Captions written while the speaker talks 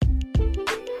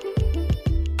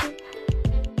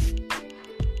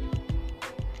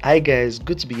Hi guys,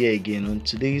 good to be here again on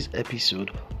today's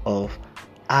episode of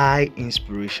I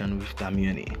Inspiration with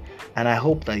Damiani. And I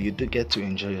hope that you do get to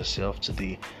enjoy yourself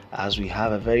today as we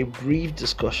have a very brief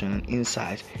discussion and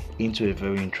insight into a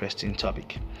very interesting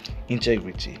topic.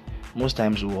 Integrity. Most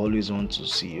times we always want to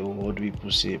see, what do people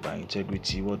say about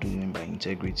integrity? What do we mean by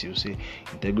integrity? We say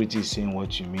integrity is saying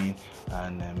what you mean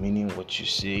and meaning what you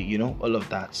say, all of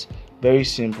that. Very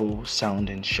simple,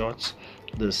 sound and short.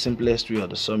 The simplest way or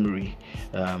the summary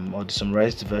or the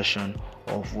summarized version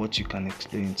of what you can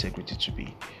explain integrity to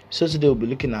be. So today we'll be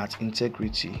looking at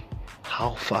integrity.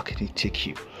 How far can it take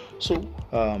you? So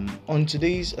on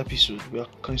today's episode, we are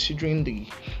considering the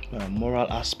moral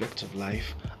aspect of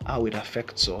life, how it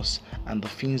affects us, and the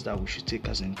things that we should take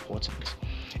as important.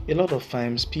 A lot of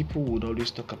times, people would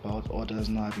always talk about others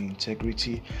not having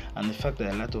integrity, and the fact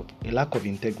that a lack of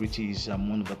integrity is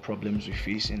one of the problems we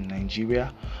face in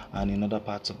Nigeria and in other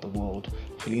parts of the world.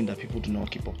 Feeling that people do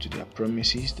not keep up to their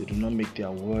promises, they do not make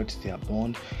their words their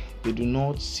bond, they do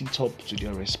not sit up to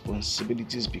their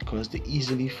responsibilities because they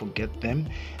easily forget them.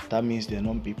 That means they're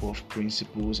not people of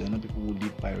principles, they're not people who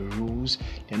live by rules,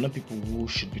 they're not people who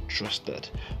should be trusted.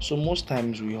 So most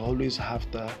times we always have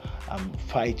the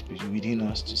fight within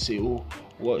us to say,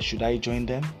 what should I join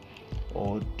them?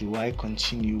 Or do I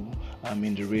continue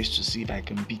in the race to see if I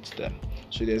can beat them?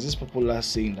 So there's this popular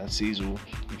saying that says,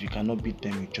 if you cannot beat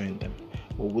them, you join them.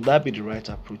 But would that be the right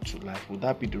approach to life? Would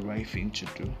that be the right thing to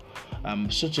do?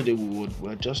 So today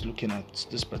we're just looking at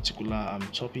this particular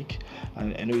topic,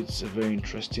 and I know it's a very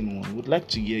interesting one. We'd like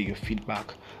to hear your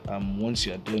feedback once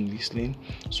you are done listening,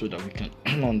 so that we can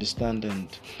understand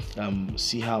and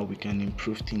see how we can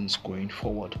improve things going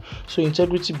forward. So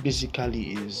integrity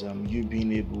basically is you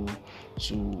being able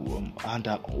to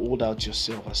hold out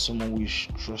yourself as someone who is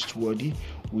trustworthy,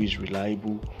 who is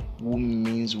reliable, who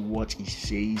means what he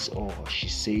says or she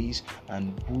says,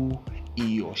 and who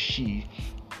he or she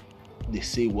they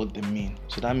say what they mean.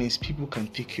 So that means people can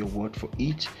take your word for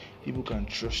it, people can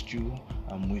trust you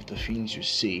with the things you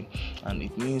say, and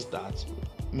it means that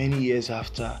many years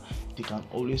after, they can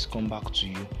always come back to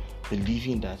you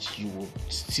believing that you will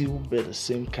still be the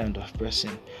same kind of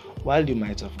person. While you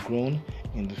might have grown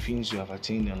in the things you have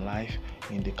attained in life,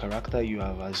 in the character you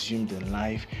have assumed in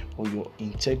life, but your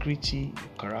integrity,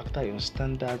 your character, your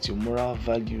standards, your moral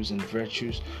values and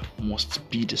virtues must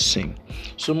be the same.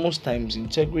 So most times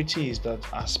integrity is that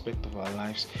aspect of our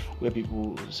lives where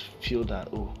people feel that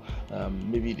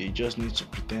maybe they just need to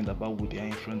pretend about who they are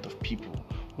in front of people.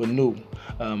 But no,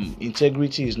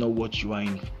 integrity is not what you are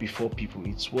before people,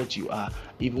 it's what you are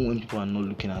even when people are not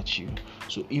looking at you.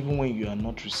 So even when you are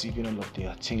not receiving all of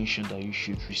the attention that you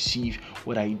should receive,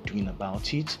 what are you doing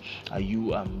about it? Are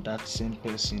you that same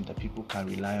person that people can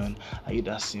rely on? Are you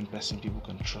that same person people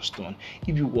can trust on?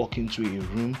 If you walk into a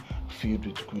room filled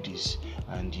with goodies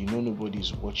and you know nobody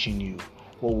is watching you,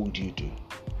 what would you do?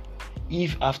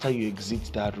 If after you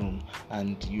exit that room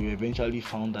and you eventually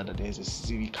found out that there's a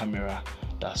CCTV camera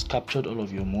that's captured all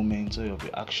of your moments, all of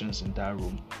your actions in that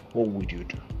room, what would you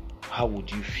do? How would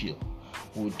you feel?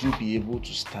 Would you be able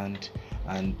to stand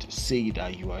and say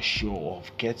that you are sure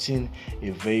of getting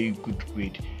a very good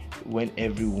grade when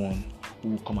everyone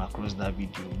who come across that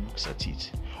video looks at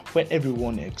it? When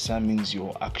everyone examines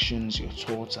your actions, your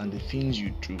thoughts, and the things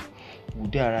you do,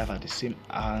 would they arrive at the same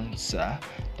answer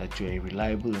that you're a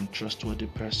reliable and trustworthy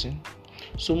person?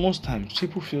 So most times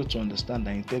people fail to understand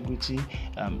that integrity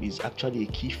is actually a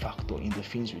key factor in the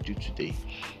things we do today,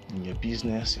 in your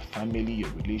business, your family, your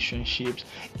relationships,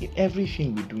 in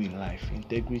everything we do in life.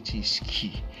 Integrity is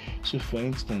key. So for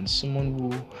instance, someone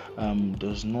who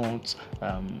does not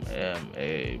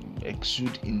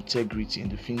exude integrity in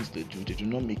the things they do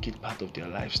not make it part of their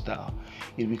lifestyle,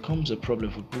 it becomes a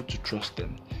problem for people to trust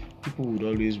them. People would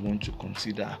always want to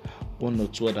consider one or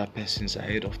two other persons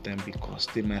ahead of them because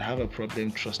they might have a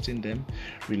problem trusting them,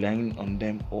 relying on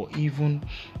them, or even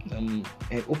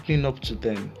opening up to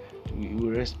them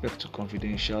with respect to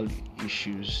confidential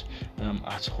issues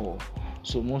at all.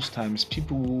 So most times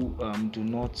people who do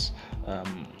not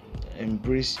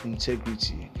embrace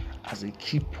integrity as a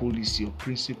key policy or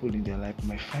principle in their life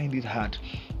might find it hard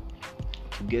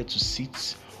to get to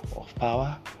seats of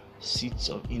power, seats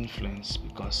of influence,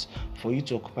 because for you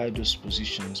to occupy those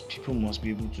positions, people must be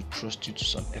able to trust you to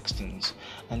some extent,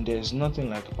 and there's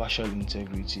nothing like partial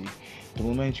integrity. The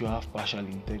moment you have partial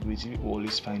integrity, people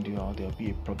always find you out. There'll be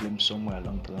a problem somewhere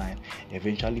along the line.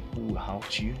 Eventually people will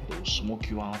out you, they will smoke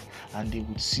you out, and they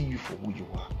would see you for who you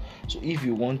are. So if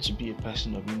you want to be a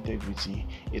person of integrity,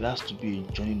 it has to be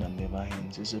a journey that never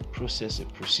ends. It's a process, a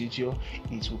procedure.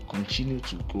 It will continue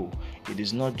to go. It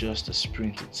is not just a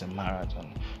sprint, it's a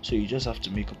marathon. So So you just have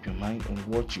to make up your mind on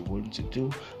what you want to do.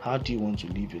 How do you want to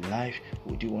live your life?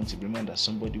 Would you want to be remembered as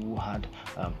somebody who had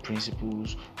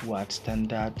principles, who had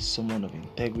standards, someone of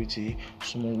integrity,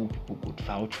 someone who people could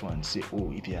vouch for and say,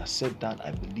 oh, if he has said that,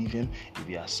 I believe him. If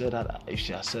she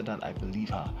has said that, I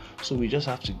believe her. So we just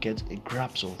have to get a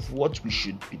grasp of what we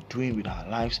should be doing with our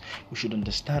lives. We should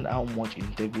understand how much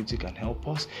integrity can help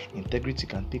us. Integrity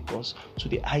can take us to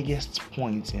the highest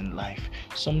points in life.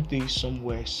 Someday,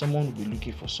 somewhere, someone will be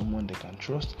looking for someone they can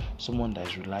trust, someone that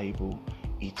is reliable.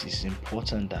 It is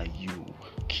important that you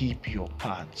keep your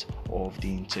part of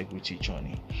the integrity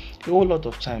journey. A whole lot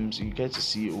of times you get to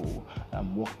see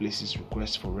workplaces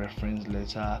request for reference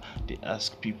letter. They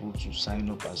ask people to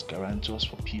sign up as guarantors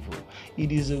for people.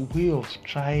 It is a way of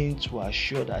trying to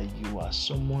assure that you are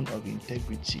someone of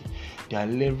integrity. They are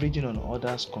leveraging on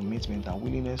others' commitment and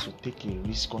willingness to take a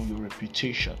risk on your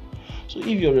reputation. So if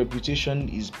your reputation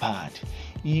is bad,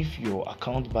 if your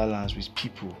account balance with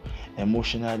people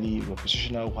emotionally,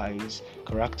 reputational wise,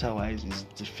 character wise is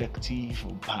defective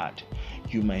or bad,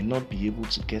 you might not be able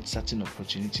to get certain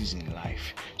opportunities in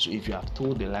life. So if you have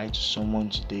told a lie to someone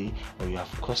today, or you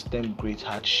have caused them great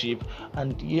hardship,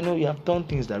 and you have done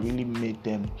things that really made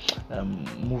them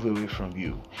move away from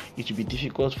you, it will be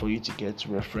difficult for you to get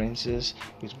references.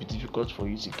 It will be difficult for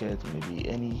you to get maybe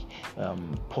any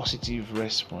positive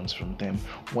response from them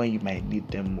when you might need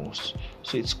them most.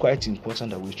 So it's quite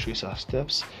important that we trace our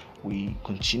steps, we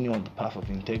continue on the path of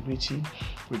integrity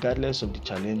regardless of the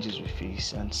challenges we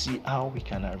face, and see how we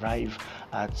can arrive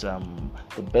at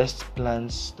the best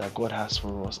plans that God has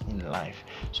for us in life.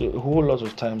 So a whole lot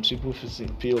of times people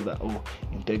feel that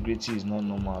integrity is not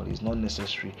normal, it's not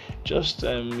necessary. Just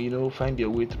find your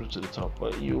way through to the top.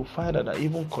 But you'll find that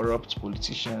even corrupt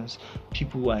politicians,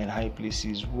 people who are in high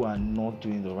places, who are not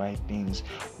doing the right things,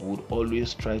 would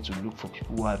always try to look for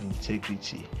people who have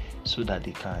integrity, so that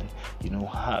they can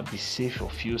be safe or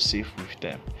feel safe with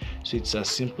them. So it's as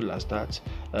simple as that.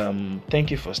 Thank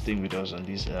you for staying with us on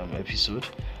this episode.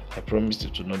 I promised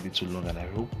it will not be too long, and I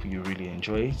hope you really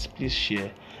enjoy it. Please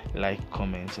share, like,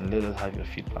 comment, and let us have your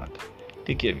feedback.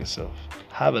 Take care of yourself.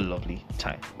 Have a lovely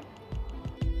time.